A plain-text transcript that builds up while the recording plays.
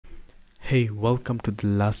Hey, welcome to the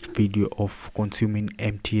last video of consuming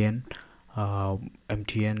MTN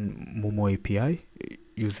MoMo API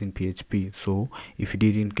using PHP. So if you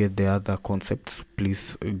didn't get the other concepts,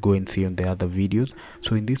 please go and see on the other videos.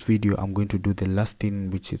 So in this video I'm going to do the last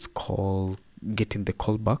thing, which is called getting the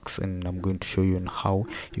callbacks, and I'm going to show you on how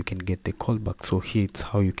you can get the callbacks. So here it's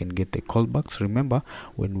how you can get the callbacks. Remember,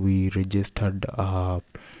 when we registered,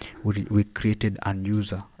 we created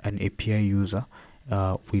an API user.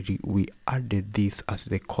 We added this as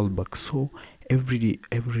the callback. So every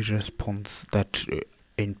response that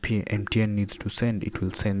MTN needs to send, it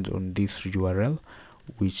will send on this URL,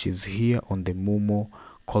 which is here on the Momo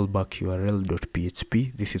callback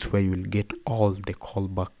url.php. This is where you will get all the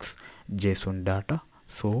callbacks JSON data.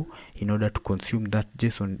 So in order to consume that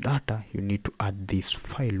JSON data, you need to add this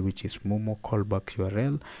file, which is Momo callback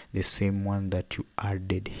URL, the same one that you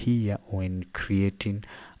added here when creating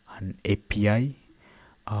an API,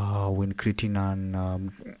 when creating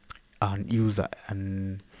an user,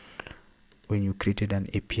 and when you created an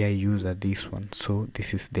API user, this one. So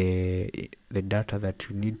this is the data that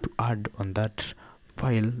you need to add on that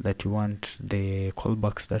file that you want the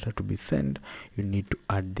callbacks data to be sent. You need to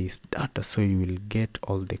add this data, so you will get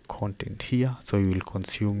all the content here. So you will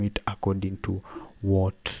consume it according to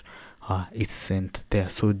what it's sent there.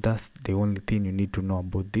 So that's the only thing you need to know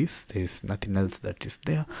about this. There's nothing else that is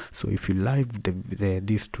there. So if you like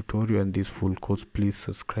this tutorial and this full course, please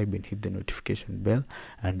subscribe and hit the notification bell,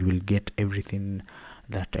 and you will get everything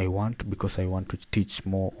that I want, because I want to teach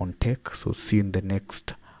more on tech. So see you in the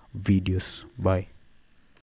next videos. Bye.